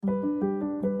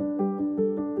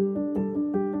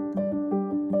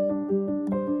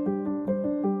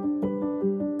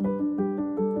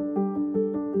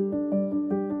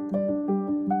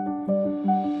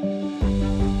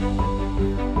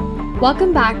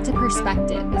Welcome back to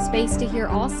Perspective, a space to hear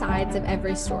all sides of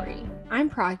every story.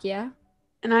 I'm Pragya.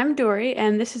 And I'm Dory,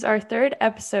 and this is our third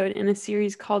episode in a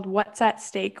series called What's at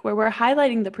Stake, where we're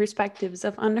highlighting the perspectives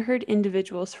of unheard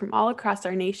individuals from all across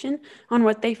our nation on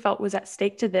what they felt was at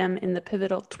stake to them in the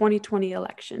pivotal 2020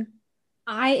 election.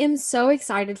 I am so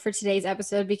excited for today's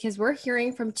episode because we're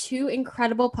hearing from two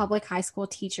incredible public high school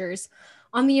teachers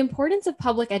on the importance of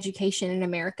public education in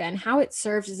America and how it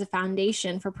serves as a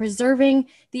foundation for preserving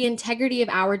the integrity of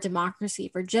our democracy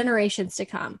for generations to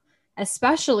come,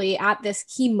 especially at this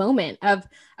key moment of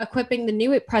equipping the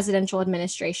new presidential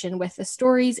administration with the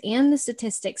stories and the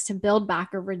statistics to build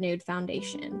back a renewed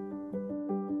foundation.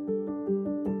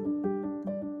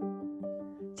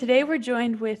 Today we're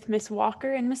joined with Miss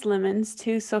Walker and Miss Lemons,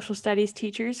 two social studies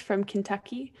teachers from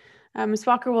Kentucky. Ms.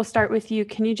 Walker, we'll start with you.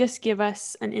 Can you just give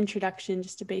us an introduction,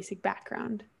 just a basic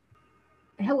background?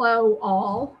 Hello,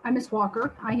 all. I'm Ms.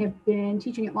 Walker. I have been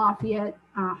teaching at Lafayette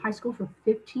High School for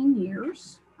 15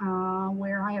 years,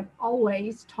 where I have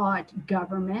always taught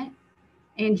government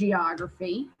and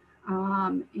geography.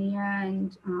 I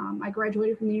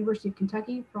graduated from the University of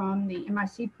Kentucky from the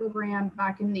MIC program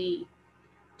back in the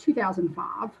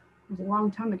 2005. It was a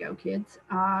long time ago, kids.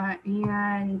 I've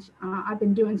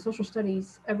been doing social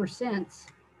studies ever since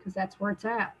because that's where it's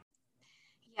at.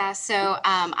 Yeah, so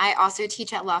I also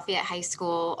teach at Lafayette High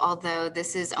School, although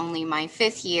this is only my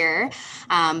 5th year.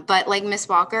 But like Miss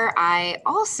Walker, I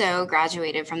also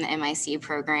graduated from the MIC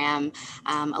program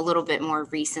a little bit more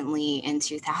recently in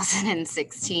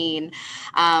 2016.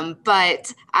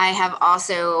 But I have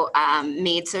also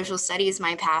made social studies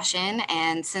my passion.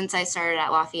 And since I started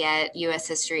at Lafayette, U.S.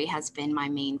 history has been my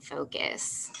main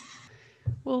focus.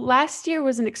 Well, last year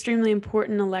was an extremely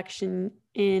important election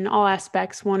in all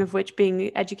aspects, one of which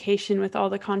being education, with all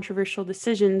the controversial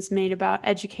decisions made about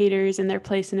educators and their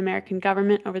place in American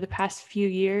government over the past few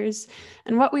years.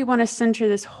 And what we want to center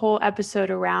this whole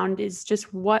episode around is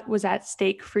just what was at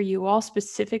stake for you all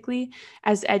specifically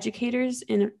as educators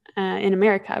in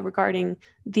America regarding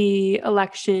the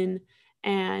election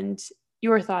and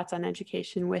your thoughts on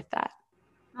education with that.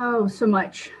 Oh, so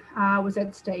much was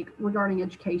at stake regarding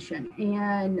education.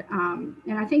 And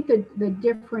I think that the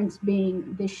difference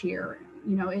being this year,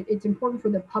 it's important for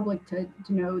the public to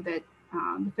know that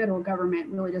the federal government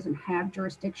really doesn't have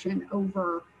jurisdiction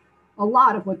over a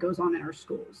lot of what goes on in our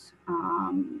schools.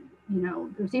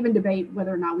 There's even debate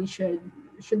whether or not should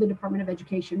the Department of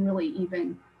Education really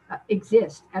even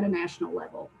exist at a national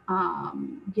level,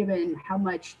 given how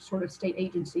much sort of state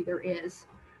agency there is.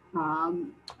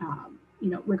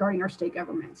 Regarding our state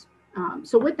governments.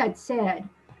 So with that said,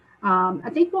 I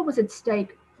think what was at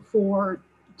stake for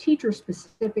teachers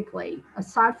specifically,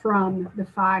 aside from the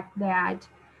fact that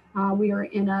we are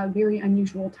in a very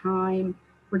unusual time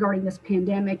regarding this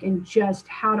pandemic and just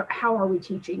how are we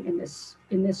teaching in this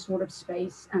sort of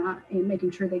space and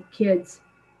making sure that kids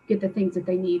get the things that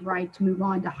they need, right, to move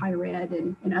on to higher ed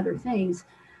and other things,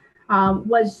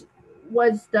 was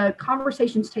the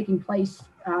conversations taking place,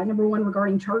 number one,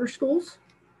 regarding charter schools,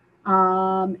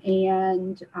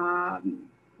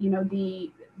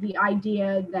 the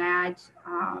idea that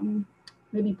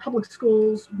maybe public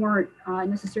schools weren't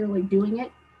necessarily doing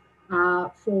it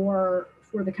for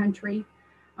the country,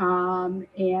 not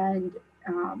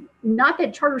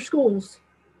that charter schools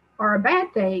are a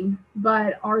bad thing,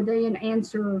 but are they an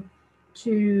answer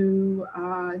to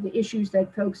the issues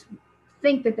that folks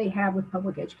think that they have with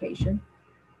public education?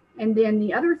 And then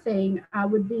the other thing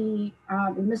would be,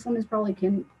 and Ms. Lemons probably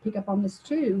can pick up on this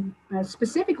too,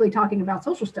 specifically talking about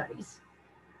social studies,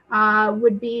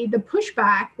 would be the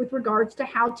pushback with regards to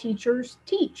how teachers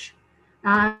teach.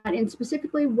 And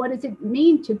specifically, what does it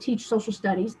mean to teach social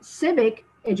studies, civic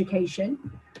education,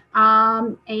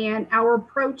 and our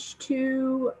approach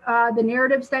to the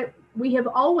narratives that we have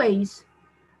always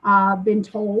been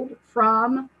told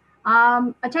from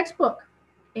a textbook.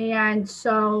 And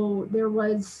so there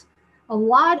was a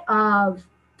lot of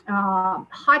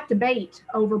hot debate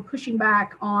over pushing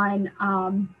back on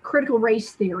critical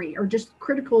race theory or just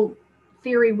critical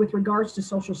theory with regards to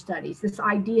social studies, this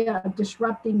idea of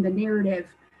disrupting the narrative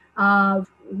of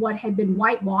what had been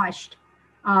whitewashed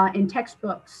in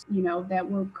textbooks, that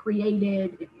were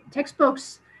created,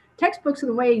 textbooks and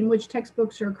the way in which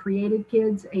textbooks are created,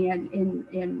 kids,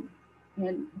 and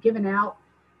given out.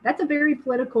 That's a very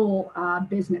political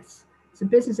business. It's a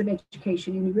business of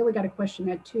education, and you really got to question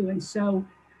that too. And so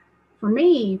for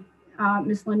me,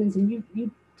 Ms. Lemons, and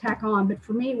you tack on, but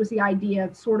for me, it was the idea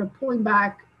of sort of pulling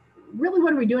back, really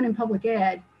what are we doing in public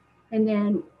ed? And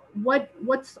then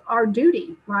what's our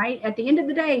duty, right? At the end of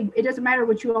the day, it doesn't matter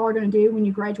what you all are going to do when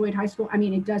you graduate high school. I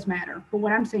mean, it does matter. But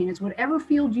what I'm saying is whatever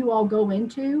field you all go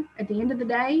into, at the end of the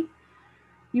day,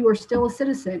 you are still a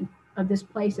citizen of this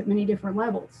place at many different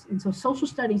levels. And so social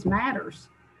studies matters,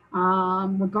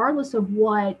 regardless of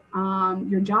what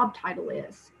your job title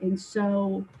is. And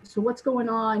so what's going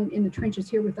on in the trenches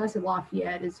here with us at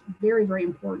Lafayette is very, very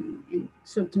important. And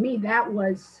so to me, that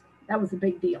was a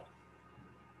big deal.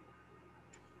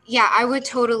 Yeah, I would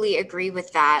totally agree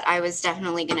with that. I was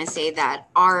definitely going to say that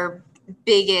our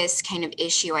biggest kind of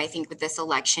issue, I think, with this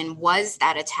election was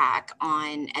that attack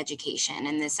on education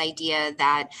and this idea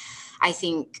that I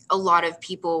think a lot of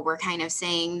people were kind of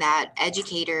saying that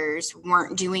educators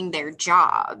weren't doing their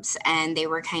jobs. And they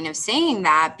were kind of saying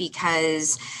that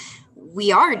because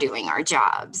we are doing our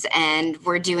jobs and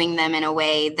we're doing them in a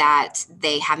way that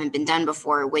they haven't been done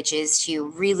before, which is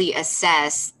to really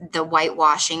assess the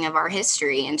whitewashing of our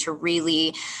history and to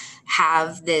really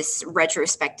have this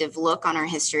retrospective look on our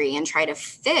history and try to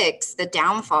fix the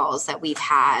downfalls that we've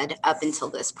had up until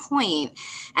this point.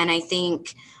 And I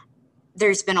think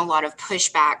there's been a lot of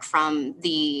pushback from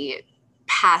the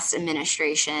past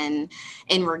administration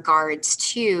in regards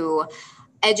to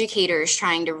educators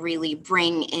trying to really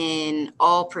bring in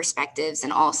all perspectives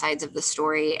and all sides of the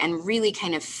story and really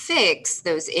kind of fix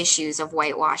those issues of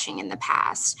whitewashing in the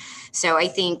past. So I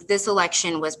think this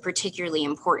election was particularly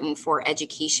important for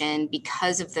education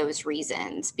because of those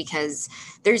reasons, because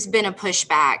there's been a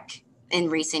pushback in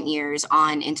recent years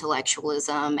on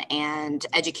intellectualism and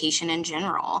education in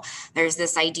general. There's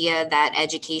this idea that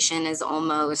education is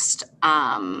almost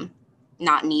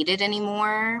not needed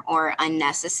anymore or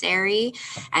unnecessary.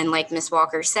 And like Ms.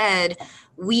 Walker said,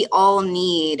 we all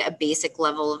need a basic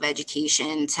level of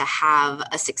education to have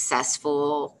a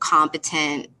successful,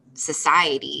 competent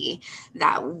society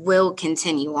that will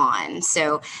continue on.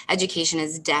 So education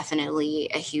is definitely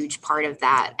a huge part of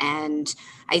that. And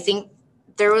I think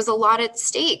there was a lot at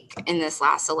stake in this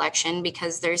last election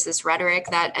because there's this rhetoric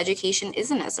that education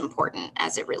isn't as important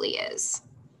as it really is.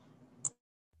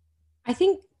 I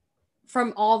think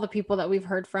from all the people that we've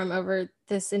heard from over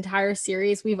this entire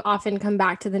series, we've often come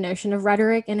back to the notion of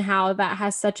rhetoric and how that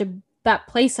has that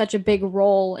plays such a big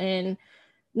role in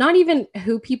not even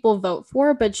who people vote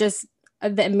for, but just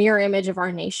the mirror image of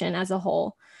our nation as a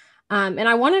whole. And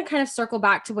I want to kind of circle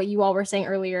back to what you all were saying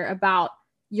earlier about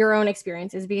your own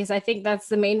experiences, because I think that's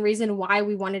the main reason why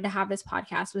we wanted to have this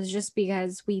podcast, was just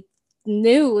because we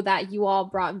knew that you all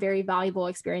brought very valuable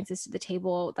experiences to the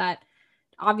table that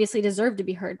obviously deserve to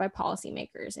be heard by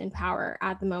policymakers in power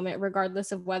at the moment,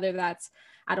 regardless of whether that's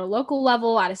at a local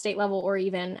level, at a state level, or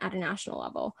even at a national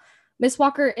level. Ms.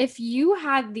 Walker, if you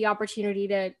had the opportunity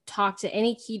to talk to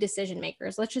any key decision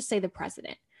makers, let's just say the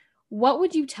president, what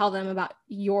would you tell them about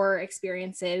your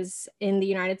experiences in the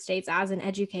United States as an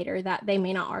educator that they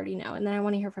may not already know? And then I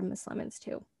want to hear from Ms. Lemons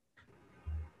too.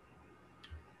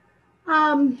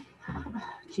 I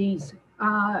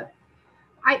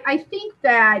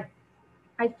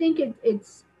think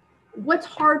it's what's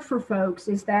hard for folks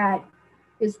is that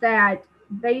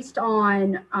based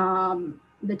on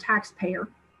the taxpayer,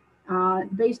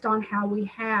 based on how we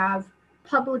have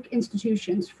public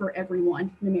institutions for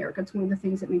everyone in America. It's one of the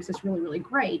things that makes us really, really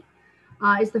great,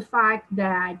 is the fact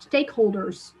that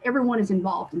stakeholders, everyone is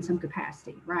involved in some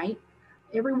capacity, right?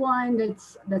 Everyone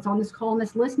that's on this call and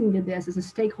that's listening to this is a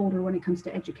stakeholder when it comes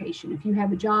to education. If you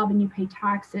have a job and you pay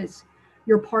taxes,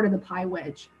 you're part of the pie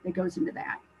wedge that goes into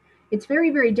that. It's very,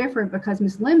 very different because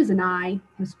Ms. Lemons and I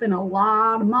have spent a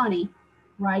lot of money,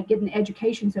 right, getting the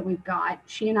educations that we've got.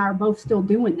 She and I are both still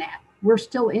doing that. We're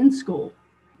still in school,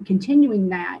 continuing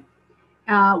that,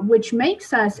 which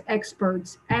makes us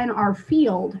experts in our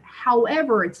field.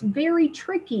 However, it's very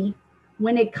tricky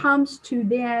when it comes to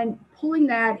then pulling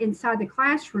that inside the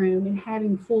classroom and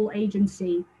having full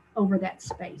agency over that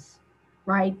space,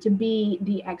 right, to be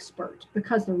the expert.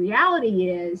 Because the reality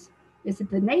is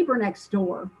that the neighbor next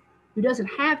door who doesn't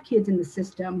have kids in the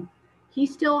system, he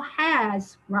still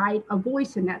has, right, a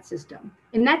voice in that system.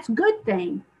 And that's a good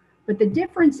thing. But the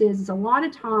difference is a lot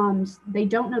of times they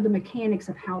don't know the mechanics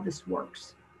of how this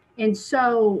works. And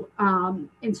so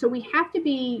we have to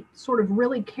be sort of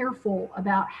really careful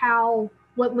about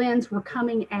what lens we're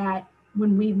coming at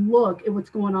when we look at what's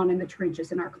going on in the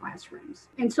trenches in our classrooms.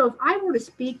 And so if I were to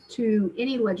speak to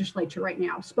any legislature right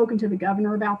now, I've spoken to the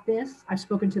governor about this, I've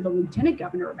spoken to the lieutenant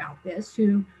governor about this,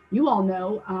 who you all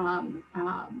know,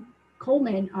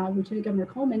 Coleman, Lieutenant Governor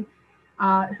Coleman,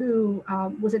 who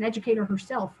was an educator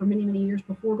herself for many, many years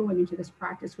before going into this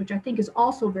practice, which I think is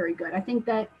also very good. I think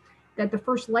that the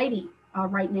First Lady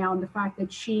right now, and the fact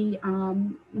that she,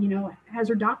 has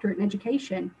her doctorate in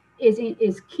education,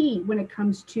 is key when it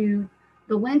comes to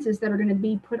the lenses that are going to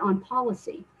be put on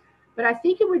policy. But I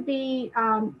think it would be,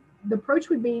 the approach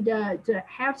would be to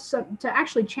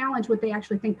actually challenge what they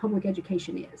actually think public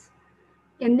education is.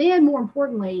 And then more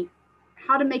importantly,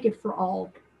 how to make it for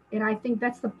all. And I think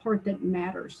that's the part that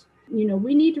matters.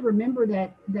 We need to remember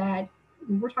that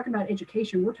when we're talking about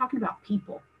education, we're talking about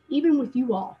people. Even with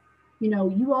you all,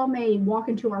 you all may walk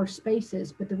into our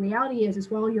spaces, but the reality is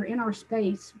while you're in our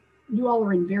space, you all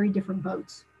are in very different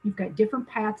boats. You've got different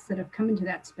paths that have come into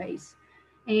that space.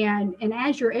 And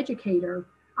as your educator,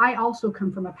 I also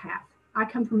come from a path. I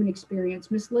come from an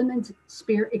experience. Miss Lemon's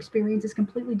experience is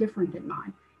completely different than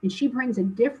mine, and she brings a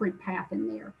different path in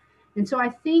there. And so I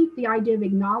think the idea of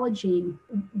acknowledging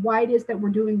why it is that we're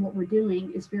doing what we're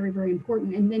doing is very, very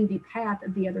important, and then the path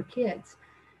of the other kids.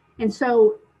 And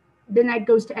so then that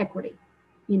goes to equity,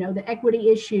 the equity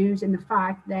issues and the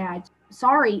fact that,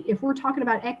 sorry, if we're talking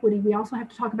about equity, we also have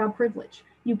to talk about privilege.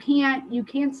 You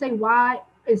can't say, why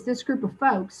is this group of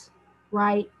folks,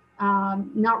 right,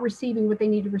 not receiving what they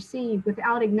need to receive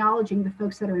without acknowledging the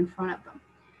folks that are in front of them.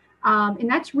 And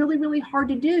that's really, really hard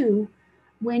to do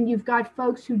when you've got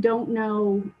folks who don't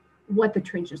know what the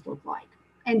trenches look like.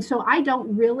 And so I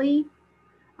don't really,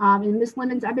 and Ms.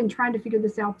 Lemons, I've been trying to figure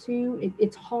this out too.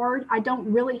 It's hard. I don't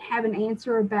really have an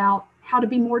answer about how to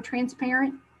be more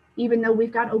transparent, even though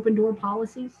we've got open door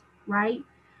policies, right?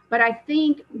 But I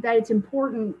think that it's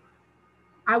important.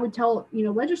 I would tell,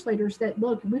 legislators that,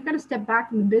 look, we've got to step back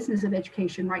from the business of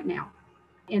education right now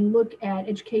and look at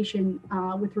education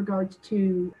with regards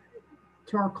to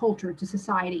our culture, to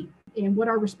society, and what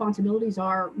our responsibilities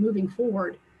are moving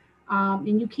forward.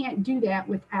 And you can't do that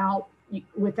without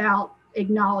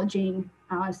acknowledging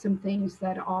some things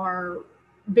that are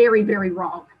very, very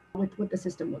wrong with what the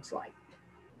system looks like.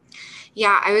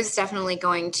 Yeah, I was definitely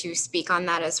going to speak on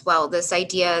that as well. This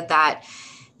idea that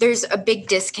there's a big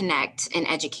disconnect in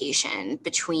education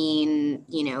between,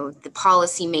 the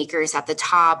policymakers at the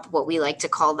top, what we like to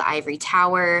call the ivory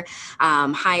tower,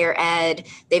 higher ed.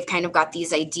 They've kind of got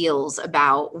these ideals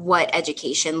about what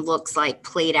education looks like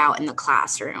played out in the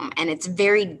classroom. And it's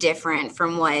very different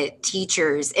from what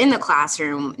teachers in the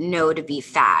classroom know to be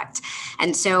fact.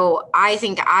 And so I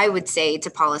think I would say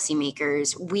to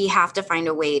policymakers, we have to find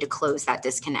a way to close that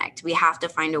disconnect. We have to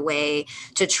find a way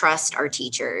to trust our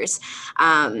teachers.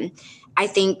 I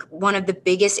think one of the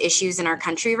biggest issues in our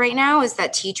country right now is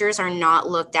that teachers are not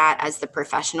looked at as the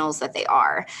professionals that they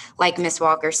are. Like Ms.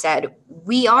 Walker said,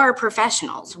 we are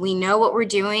professionals. We know what we're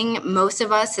doing. Most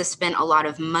of us have spent a lot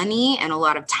of money and a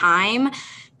lot of time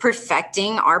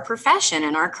perfecting our profession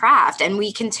and our craft, and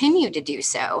we continue to do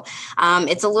so.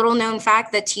 It's a little known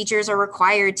fact that teachers are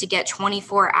required to get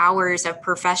 24 hours of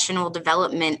professional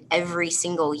development every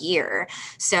single year.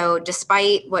 So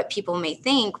despite what people may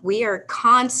think, we are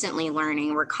constantly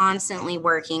learning. We're constantly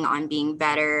working on being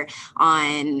better,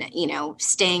 on,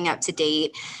 staying up to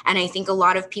date. And I think a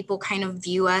lot of people kind of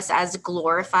view us as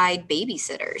glorified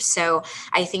babysitters. So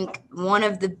I think one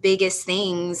of the biggest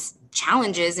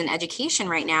challenges in education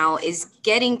right now is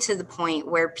getting to the point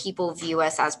where people view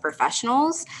us as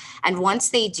professionals. And once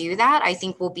they do that, I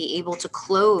think we'll be able to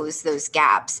close those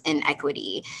gaps in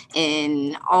equity,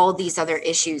 in all these other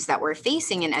issues that we're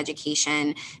facing in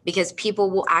education, because people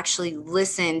will actually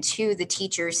listen to the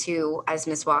teachers who, as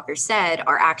Ms. Walker said,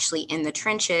 are actually in the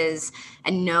trenches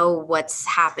and know what's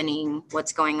happening,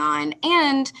 what's going on,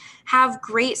 and have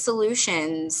great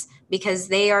solutions because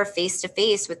they are face to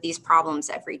face with these problems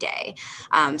every day.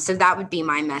 So that would be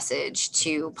my message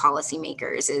to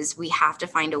policymakers is we have to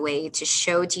find a way to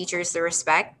show teachers the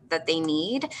respect that they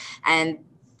need and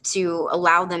to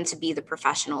allow them to be the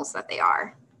professionals that they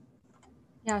are.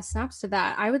 Yeah, snaps to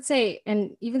that. I would say,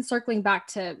 and even circling back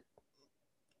to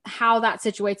how that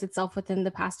situates itself within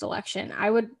the past election, I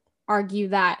would argue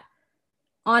that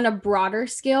on a broader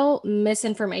scale,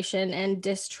 misinformation and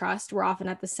distrust were often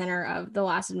at the center of the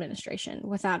last administration,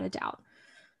 without a doubt.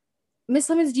 Ms.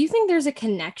 Lemons, do you think there's a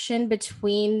connection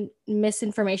between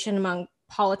misinformation among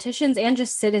politicians and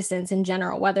just citizens in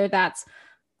general, whether that's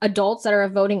adults that are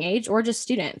of voting age or just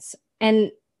students,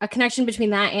 and a connection between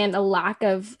that and a lack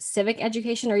of civic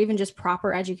education or even just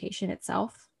proper education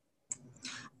itself?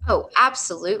 Oh,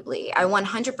 absolutely. I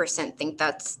 100% think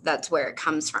that's where it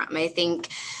comes from. I think,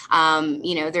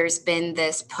 there's been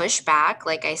this pushback,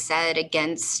 like I said,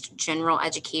 against general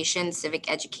education,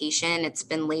 civic education. It's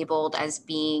been labeled as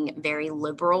being very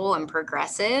liberal and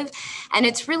progressive. And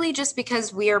it's really just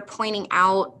because we are pointing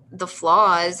out the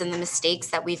flaws and the mistakes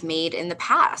that we've made in the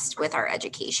past with our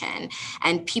education.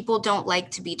 And people don't like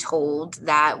to be told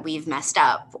that we've messed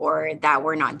up or that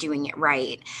we're not doing it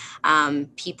right.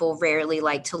 People rarely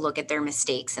like to to look at their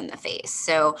mistakes in the face.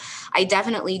 So I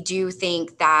definitely do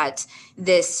think that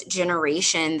this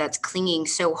generation that's clinging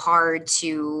so hard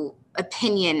to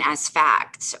opinion as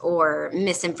fact or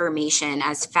misinformation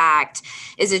as fact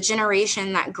is a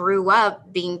generation that grew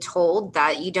up being told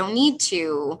that you don't need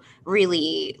to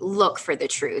really look for the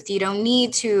truth. You don't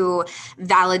need to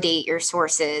validate your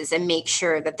sources and make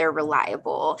sure that they're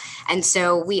reliable. And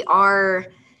so we are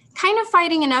kind of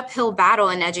fighting an uphill battle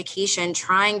in education,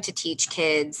 trying to teach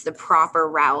kids the proper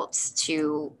routes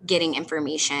to getting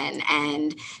information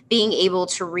and being able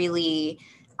to really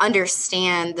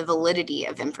understand the validity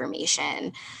of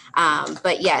information.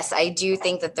 But yes, I do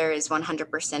think that there is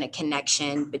 100% a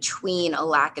connection between a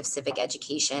lack of civic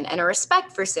education and a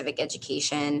respect for civic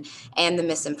education and the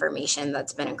misinformation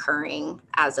that's been occurring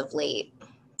as of late.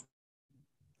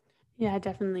 Yeah,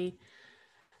 definitely.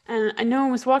 And I know,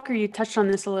 Ms. Walker, you touched on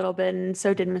this a little bit, and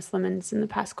so did Ms. Lemons in the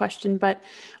past question. But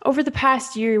over the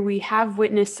past year, we have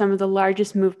witnessed some of the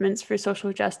largest movements for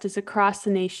social justice across the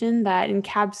nation that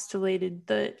encapsulated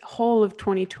the whole of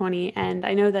 2020. And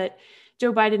I know that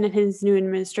Joe Biden and his new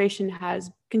administration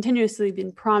has continuously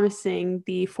been promising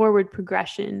the forward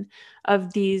progression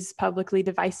of these publicly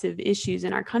divisive issues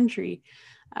in our country.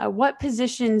 What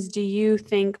positions do you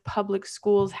think public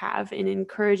schools have in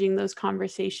encouraging those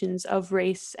conversations of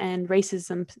race and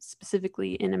racism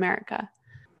specifically in America?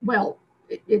 Well,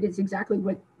 it is exactly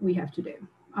what we have to do.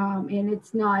 And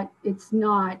it's not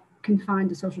confined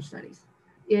to social studies.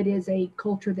 It is a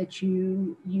culture that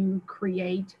you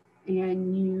create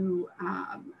and you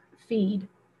feed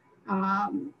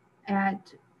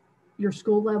at your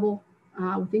school level,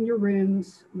 within your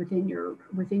rooms, within your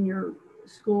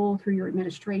school, through your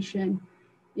administration.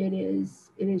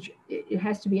 It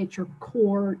has to be at your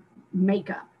core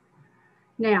makeup.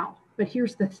 Now, but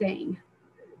here's the thing.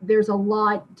 There's a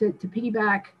lot to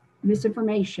piggyback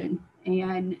misinformation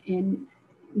and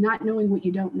not knowing what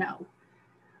you don't know.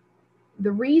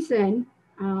 The reason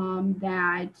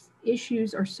that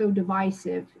issues are so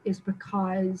divisive is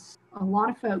because a lot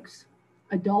of folks,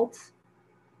 adults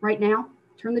right now,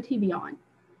 turn the TV on.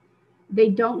 They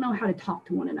don't know how to talk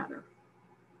to one another.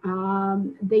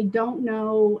 They don't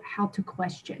know how to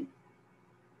question.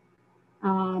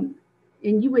 And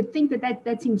you would think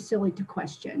that seems silly to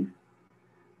question.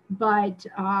 But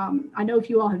I know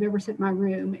if you all have ever sat in my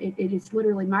room, it is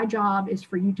literally my job is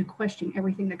for you to question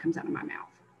everything that comes out of my mouth.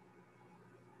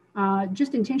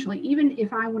 Just intentionally, even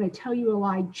if I want to tell you a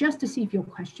lie, just to see if you'll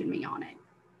question me on it.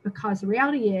 Because the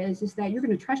reality is that you're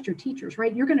going to trust your teachers,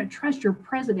 right? You're going to trust your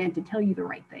president to tell you the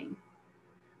right thing.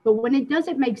 But when it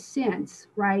doesn't make sense,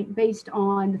 right, based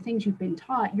on the things you've been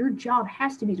taught, your job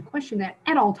has to be to question that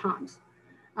at all times,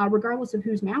 regardless of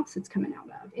whose mouths it's coming out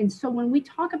of. And so when we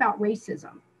talk about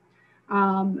racism,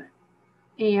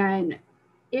 and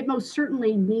it most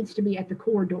certainly needs to be at the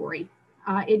core, Dory.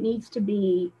 It needs to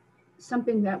be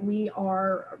something that we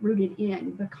are rooted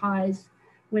in, because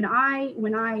when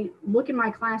I look in my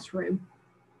classroom,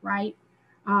 right,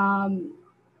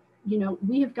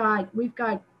 we've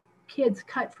got kids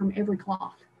cut from every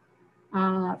cloth,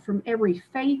 from every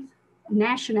faith,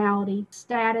 nationality,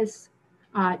 status,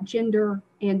 gender.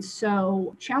 And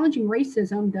so challenging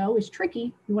racism, though, is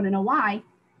tricky. You want to know why?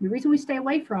 The reason we stay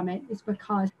away from it is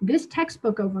because this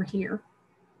textbook over here,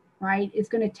 right, is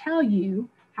going to tell you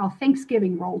how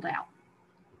Thanksgiving rolled out,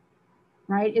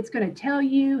 right? It's going to tell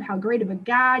you how great of a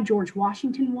guy George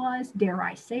Washington was, dare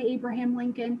I say Abraham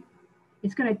Lincoln.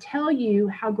 It's going to tell you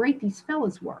how great these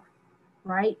fellas were,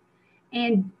 right?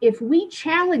 And if we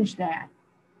challenge that,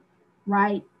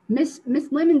 right, Miss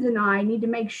Lemons and I need to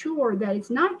make sure that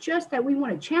it's not just that we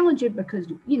want to challenge it because,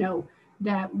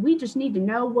 that we just need to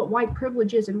know what white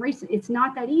privilege is and race. It's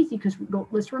not that easy, because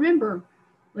let's remember,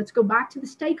 let's go back to the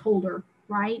stakeholder,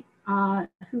 right,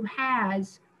 who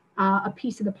has a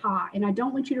piece of the pie. And I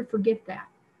don't want you to forget that,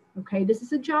 okay? This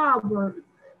is a job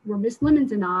where Miss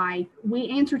Lemons and I, we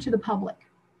answer to the public,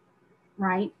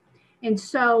 right? And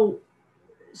so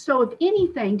if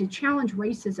anything, to challenge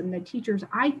racism that teachers,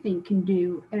 I think, can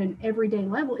do at an everyday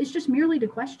level is just merely to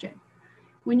question.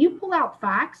 When you pull out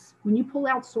facts, when you pull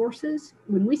out sources,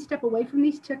 when we step away from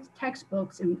these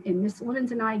textbooks and Ms.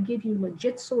 Lemons and I give you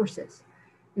legit sources,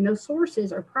 and those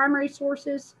sources are primary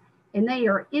sources and they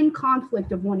are in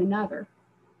conflict of one another,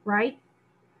 right?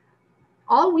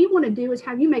 All we want to do is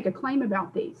have you make a claim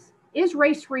about these. Is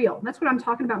race real? That's what I'm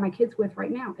talking about my kids with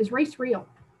right now. Is race real?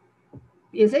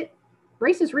 Is it?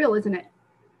 Race is real, isn't it?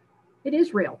 It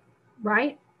is real,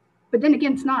 right? But then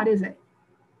again, it's not, is it?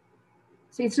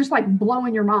 See, it's just like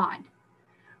blowing your mind.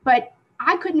 But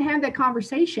I couldn't have that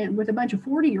conversation with a bunch of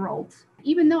 40-year-olds,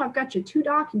 even though I've got you two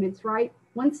documents, right?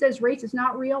 One says race is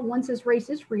not real. One says race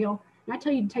is real. And I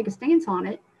tell you to take a stance on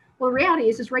it. Well, the reality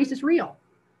is race is real.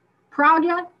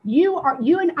 Pragya, you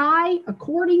and I,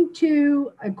 according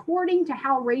to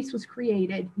how race was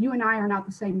created, you and I are not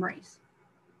the same race.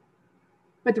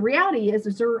 But the reality is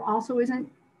there also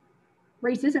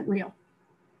race isn't real.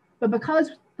 But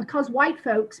because white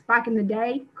folks back in the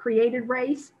day created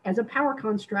race as a power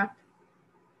construct,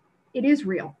 it is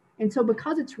real. And so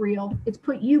because it's real, it's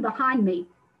put you behind me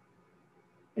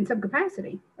in some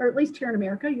capacity, or at least here in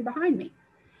America, you're behind me.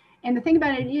 And the thing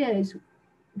about it is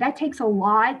that takes a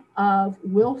lot of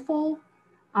willful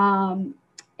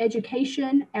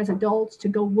education as adults to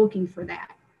go looking for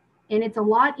that. And it's a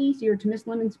lot easier, to Miss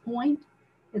Lemon's point,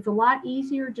 it's a lot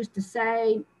easier just to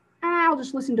say, I'll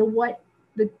just listen to what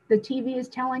the TV is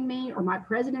telling me or my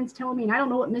president's telling me, and I don't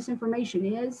know what misinformation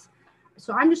is.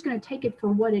 So I'm just going to take it for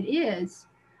what it is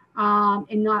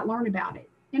and not learn about it.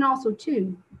 And also,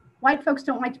 too, white folks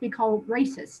don't like to be called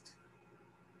racist,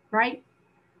 right?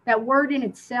 That word in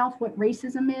itself, what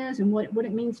racism is and what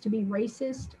it means to be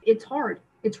racist, it's hard,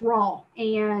 it's raw.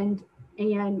 And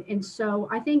so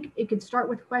I think it could start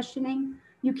with questioning.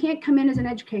 You can't come in as an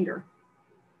educator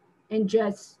and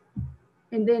just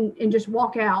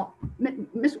walk out.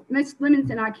 Miss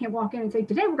Lemons and I can't walk in and say,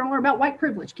 today we're going to learn about white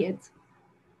privilege, kids.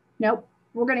 Nope,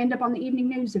 we're going to end up on the evening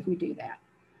news if we do that.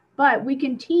 But we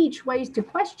can teach ways to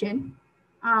question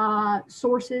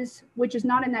sources, which is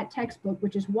not in that textbook,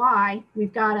 which is why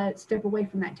we've got to step away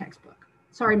from that textbook.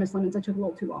 Sorry, Miss Lemons, I took a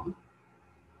little too long.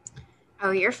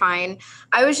 Oh, you're fine.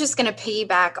 I was just going to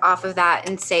piggyback off of that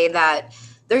and say that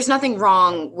there's nothing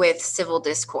wrong with civil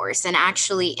discourse. And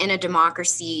actually, in a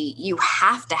democracy, you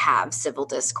have to have civil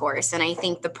discourse. And I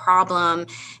think the problem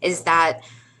is that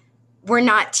we're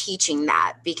not teaching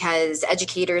that, because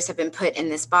educators have been put in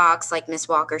this box, like Ms.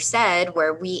 Walker said,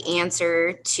 where we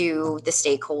answer to the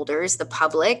stakeholders, the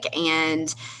public,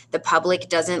 and the public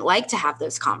doesn't like to have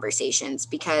those conversations,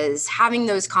 because having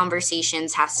those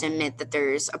conversations has to admit that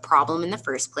there's a problem in the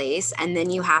first place. And then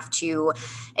you have to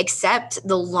accept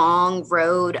the long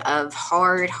road of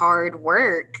hard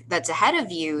work that's ahead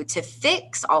of you to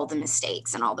fix all the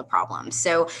mistakes and all the problems.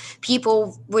 So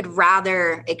people would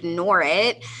rather ignore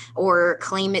it or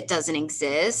claim it doesn't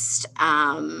exist,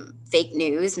 fake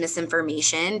news,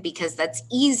 misinformation, because that's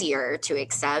easier to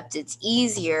accept. It's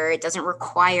easier. It doesn't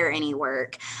require any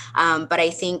work. But I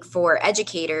think for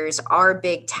educators, our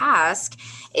big task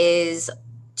is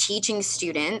teaching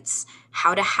students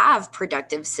how to have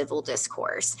productive civil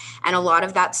discourse. And a lot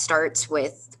of that starts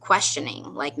with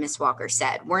questioning, like Ms. Walker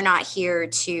said. We're not here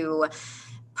to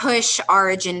push our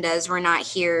agendas. We're not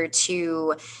here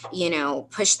to,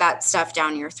 push that stuff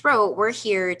down your throat. We're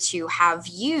here to have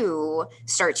you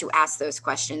start to ask those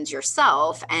questions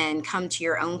yourself and come to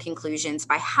your own conclusions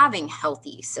by having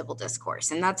healthy civil discourse.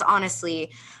 And that's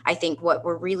honestly, I think, what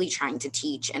we're really trying to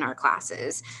teach in our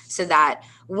classes, so that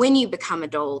when you become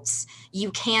adults,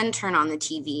 you can turn on the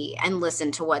TV and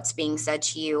listen to what's being said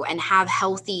to you and have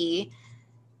healthy,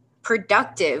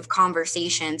 productive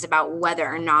conversations about whether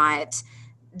or not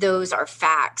those are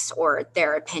facts or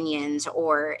their opinions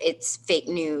or it's fake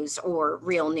news or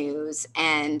real news.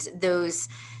 And those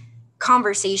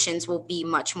conversations will be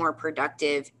much more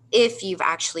productive if you've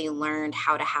actually learned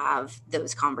how to have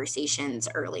those conversations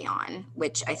early on,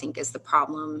 which I think is the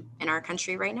problem in our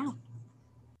country right now.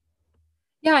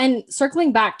 Yeah, and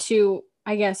circling back to,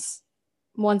 I guess,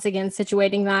 once again,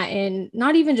 situating that in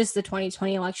not even just the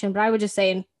 2020 election, but I would just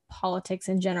say in politics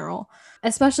in general,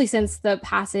 especially since the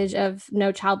passage of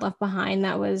No Child Left Behind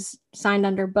that was signed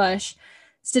under Bush.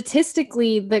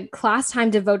 Statistically, the class time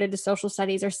devoted to social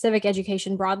studies or civic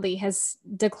education broadly has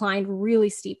declined really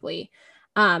steeply.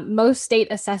 Most state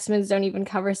assessments don't even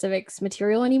cover civics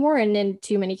material anymore. And in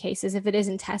too many cases, if it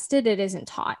isn't tested, it isn't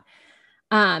taught.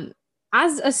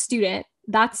 As a student,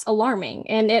 that's alarming.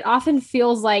 And it often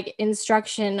feels like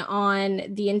instruction on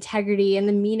the integrity and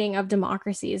the meaning of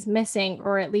democracy is missing,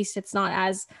 or at least it's not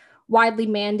as widely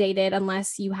mandated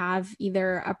unless you have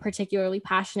either a particularly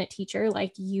passionate teacher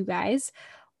like you guys,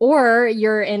 or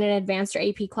you're in an advanced or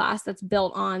AP class that's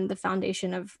built on the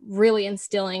foundation of really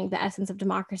instilling the essence of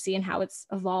democracy and how it's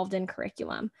evolved in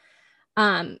curriculum.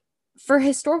 For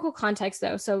historical context,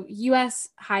 though, so U.S.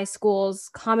 high schools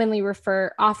commonly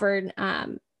offered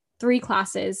 3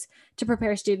 classes to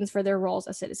prepare students for their roles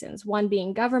as citizens, one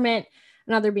being government,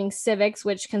 another being civics,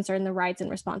 which concern the rights and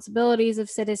responsibilities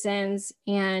of citizens,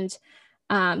 and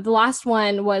the last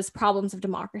one was problems of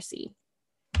democracy,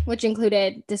 which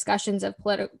included discussions of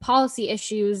policy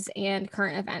issues and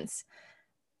current events.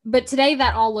 But today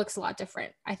that all looks a lot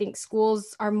different. I think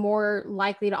schools are more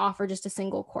likely to offer just a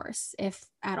single course, if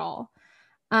at all.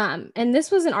 And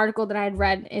this was an article that I had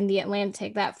read in The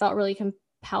Atlantic that felt really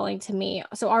compelling to me.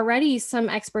 So already some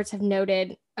experts have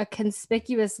noted a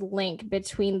conspicuous link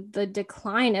between the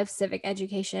decline of civic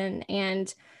education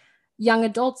and young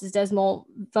adults' dismal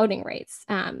voting rates.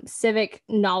 Civic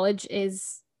knowledge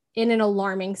is in an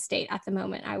alarming state at the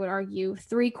moment. I would argue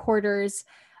 3/4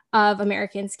 of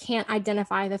Americans can't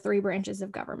identify the three branches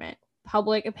of government.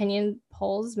 Public opinion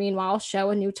polls, meanwhile, show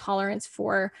a new tolerance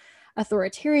for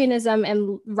authoritarianism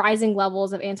and rising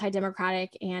levels of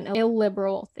anti-democratic and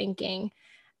illiberal thinking.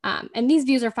 And these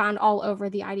views are found all over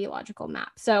the ideological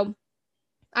map. So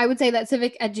I would say that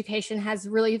civic education has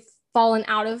really fallen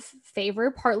out of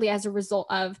favor, partly as a result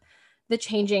of the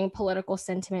changing political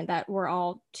sentiment that we're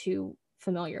all too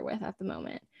familiar with at the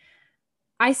moment.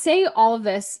 I say all of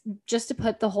this just to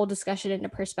put the whole discussion into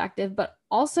perspective, but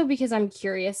also because I'm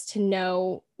curious to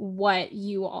know what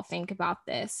you all think about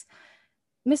this.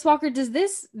 Ms. Walker, does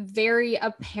this very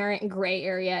apparent gray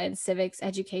area in civics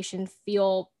education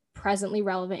feel presently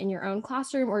relevant in your own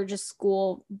classroom or just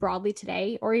school broadly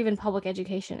today, or even public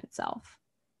education itself?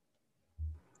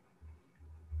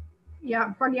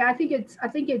 Yeah, I think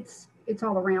it's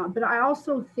all around, but I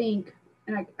also think,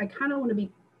 and I kind of want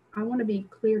to be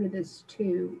clear to this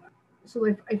too. So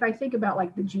if I think about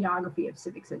like the geography of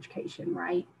civics education,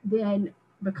 right, then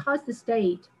because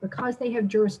they have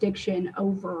jurisdiction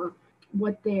over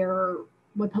what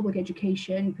public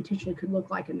education potentially could look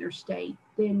like in their state,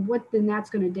 then that's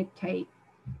going to dictate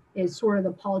is sort of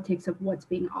the politics of what's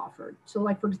being offered. So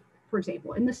like for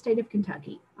example, in the state of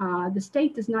Kentucky, the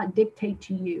state does not dictate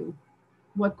to you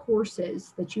what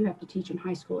courses that you have to teach in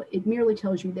high school. It merely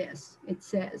tells you this. It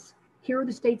says, here are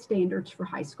the state standards for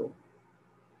high school.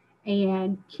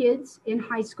 And kids in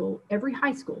high school, every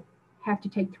high school, have to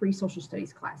take 3 social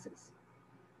studies classes.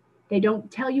 They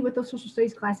don't tell you what those social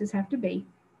studies classes have to be,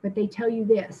 but they tell you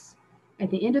this. At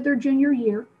the end of their junior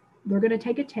year, they're going to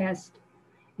take a test,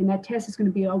 and that test is going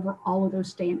to be over all of those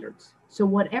standards. So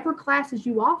whatever classes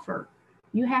you offer,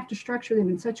 you have to structure them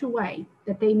in such a way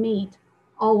that they meet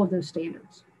all of those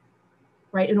standards,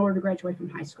 right, in order to graduate from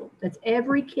high school. That's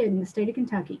every kid in the state of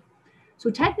Kentucky.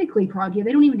 So technically, Pragya,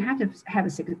 they don't even have to have a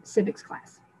civics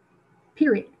class,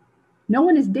 period. No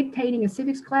one is dictating a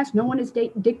civics class. No one is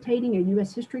dictating a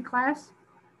U.S. history class.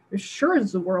 As sure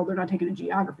as the world, they're not taking a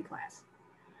geography class.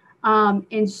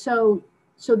 And so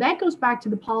that goes back to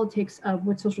the politics of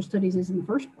what social studies is in the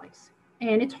first place.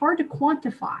 And it's hard to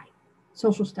quantify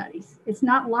social studies. It's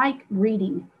not like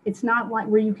reading. It's not like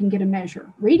where you can get a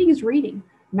measure. Reading is reading.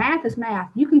 Math is math.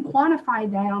 You can quantify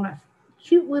that on a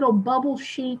cute little bubble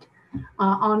sheet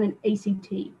on an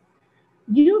ACT.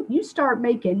 You start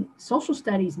making social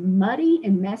studies muddy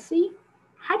and messy.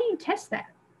 How do you test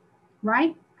that,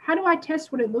 right? How do I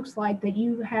test what it looks like that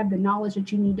you have the knowledge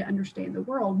that you need to understand the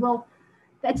world? Well,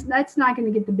 that's not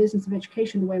going to get the business of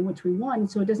education the way in which we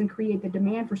want. So it doesn't create the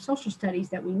demand for social studies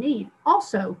that we need.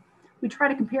 Also, we try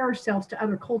to compare ourselves to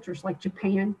other cultures like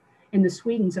Japan and the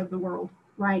Swedens of the world,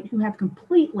 right, who have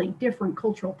completely different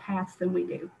cultural paths than we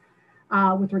do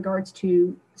with regards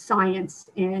to science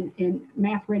and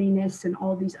math readiness and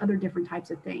all of these other different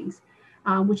types of things,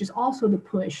 which is also the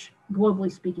push,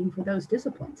 globally speaking, for those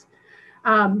disciplines.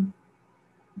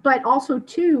 But also,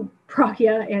 too,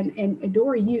 Pragya and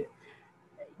Dory,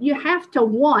 you have to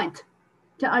want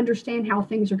to understand how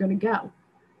things are going to go,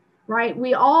 right?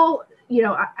 We all,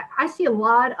 I see a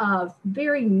lot of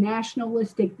very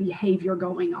nationalistic behavior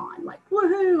going on, like,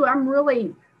 woohoo, I'm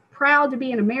really proud to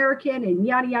be an American and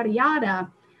yada, yada,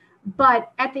 yada.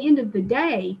 But at the end of the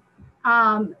day,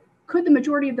 could the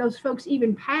majority of those folks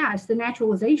even pass the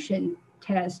naturalization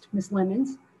test, Ms.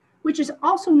 Lemons, which is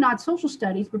also not social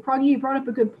studies, but Pragya, you brought up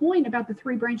a good point about the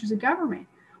 3 branches of government.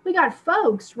 We got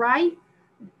folks, right,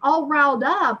 all riled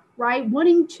up, right,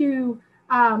 wanting to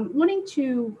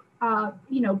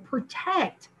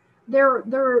protect their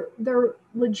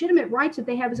legitimate rights that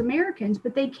they have as Americans,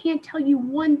 but they can't tell you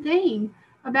one thing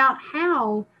about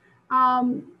how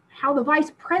the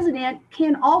vice president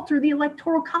can alter the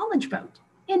electoral college vote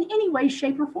in any way,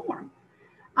 shape, or form.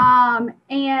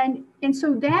 And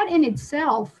so that in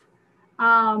itself,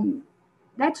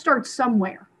 that starts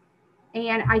somewhere.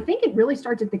 And I think it really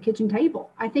starts at the kitchen table.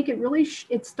 I think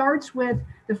it starts with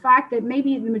the fact that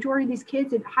maybe the majority of these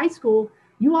kids at high school,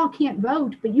 you all can't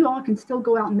vote, but you all can still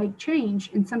go out and make change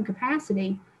in some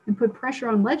capacity and put pressure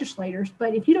on legislators.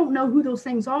 But if you don't know who those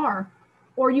things are,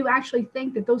 or you actually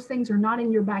think that those things are not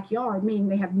in your backyard, meaning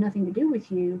they have nothing to do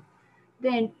with you,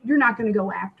 then you're not going to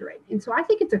go after it. And so I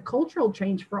think it's a cultural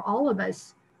change for all of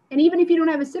us. And even if you don't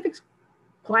have a civics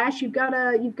class, you've got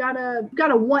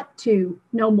to want to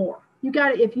know more.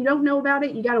 If you don't know about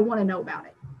it, you got to want to know about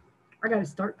it. I gotta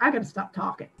stop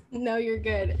talking. No, you're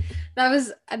good. That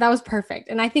was perfect.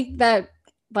 And I think that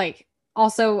like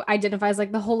also identifies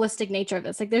like the holistic nature of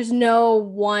this. Like there's no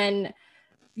one,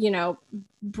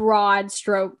 broad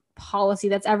stroke policy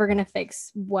that's ever going to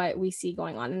fix what we see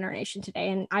going on in our nation today.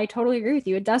 And I totally agree with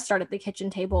you. It does start at the kitchen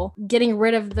table, getting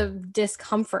rid of the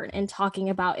discomfort and talking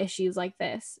about issues like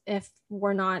this. If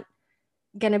we're not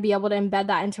going to be able to embed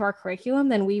that into our curriculum,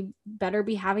 then we better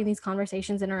be having these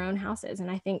conversations in our own houses. And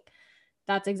I think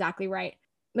that's exactly right.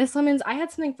 Miss Lemons, I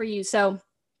had something for you. So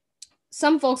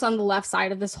some folks on the left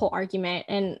side of this whole argument,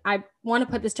 and I want to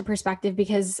put this to perspective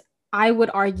because I would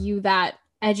argue that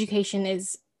education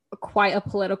is quite a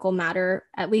political matter,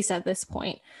 at least at this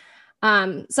point.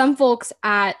 Some folks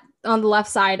on the left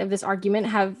side of this argument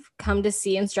have come to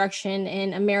see instruction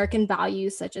in American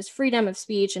values such as freedom of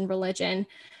speech and religion,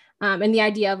 and the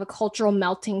idea of a cultural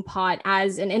melting pot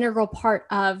as an integral part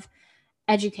of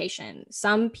education.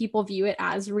 Some people view it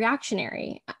as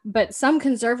reactionary, but some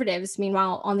conservatives,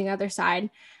 meanwhile, on the other side,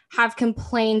 have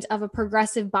complained of a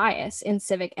progressive bias in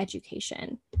civic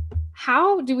education.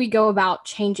 How do we go about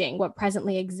changing what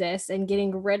presently exists and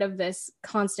getting rid of this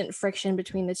constant friction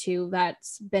between the two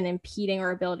that's been impeding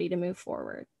our ability to move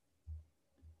forward?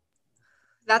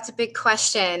 That's a big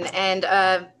question and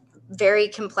a very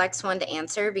complex one to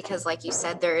answer because, like you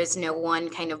said, there is no one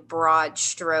kind of broad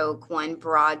stroke, one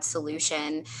broad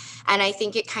solution. And I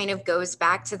think it kind of goes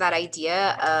back to that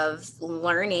idea of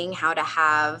learning how to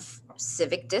have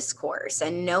civic discourse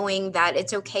and knowing that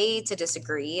it's okay to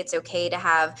disagree. It's okay to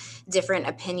have different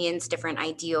opinions, different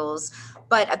ideals.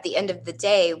 But at the end of the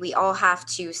day, we all have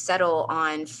to settle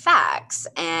on facts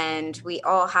and we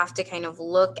all have to kind of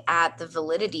look at the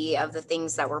validity of the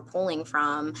things that we're pulling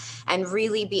from and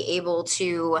really be able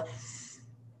to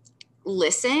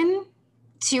listen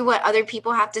to what other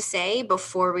people have to say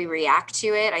before we react to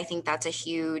it. I think that's a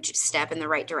huge step in the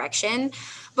right direction.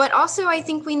 But also, I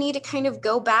think we need to kind of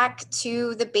go back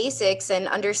to the basics and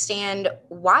understand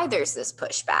why there's this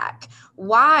pushback.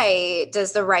 Why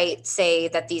does the right say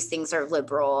that these things are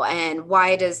liberal? And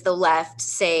why does the left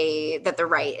say that the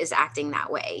right is acting that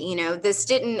way? This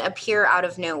didn't appear out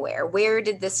of nowhere. Where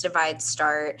did this divide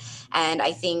start? And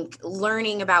I think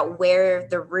learning about where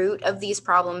the root of these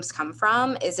problems come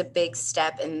from is a big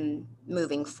step in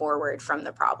moving forward from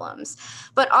the problems,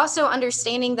 but also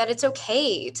understanding that it's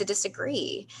okay to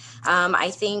disagree.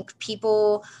 I think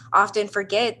people often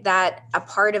forget that a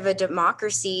part of a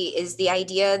democracy is the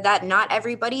idea that not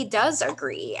everybody does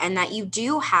agree and that you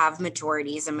do have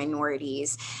majorities and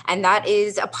minorities, and that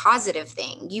is a positive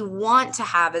thing. You want to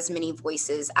have as many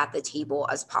voices at the table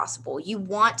as possible. You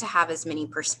want to have as many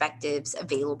perspectives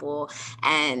available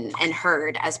and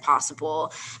heard as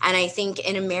possible. And I think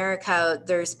in America,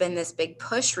 there's been this big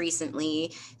push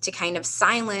recently to kind of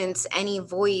silence any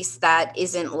voice that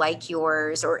isn't like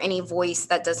yours or any voice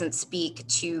that doesn't speak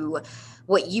to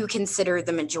what you consider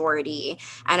the majority.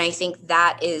 And I think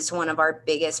that is one of our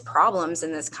biggest problems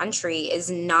in this country,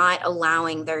 is not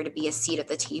allowing there to be a seat at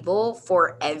the table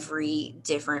for every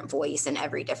different voice and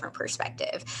every different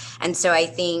perspective. And so I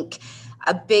think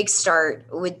a big start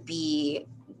would be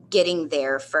getting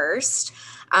there first.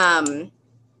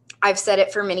 I've said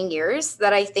it for many years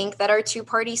that I think that our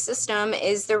two-party system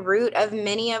is the root of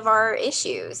many of our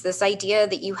issues. This idea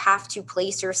that you have to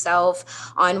place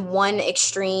yourself on one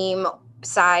extreme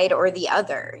side or the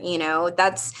other,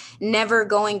 that's never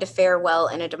going to fare well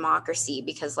in a democracy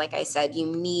because, like I said, you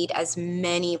need as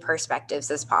many perspectives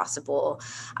as possible.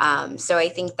 So I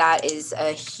think that is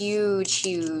a huge,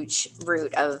 huge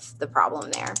root of the problem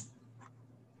there.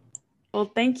 Well,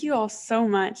 thank you all so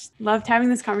much. Loved having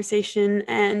this conversation,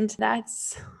 and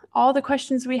that's all the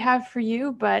questions we have for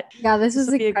you, but yeah, this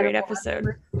will be a great episode.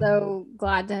 We're so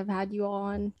glad to have had you all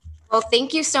on. Well,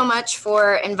 thank you so much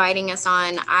for inviting us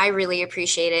on. I really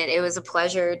appreciate it. It was a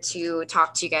pleasure to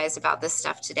talk to you guys about this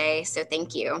stuff today. So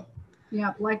thank you.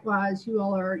 Yeah, likewise. You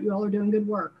all are doing good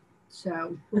work.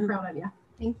 So we're proud of you.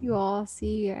 Thank you all.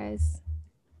 See you guys.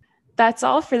 That's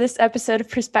all for this episode of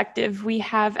Perspective. We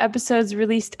have episodes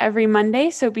released every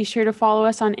Monday, so be sure to follow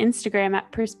us on Instagram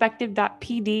at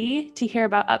perspective.pd to hear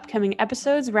about upcoming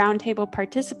episodes, roundtable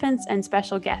participants, and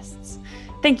special guests.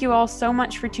 Thank you all so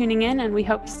much for tuning in, and we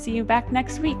hope to see you back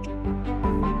next week.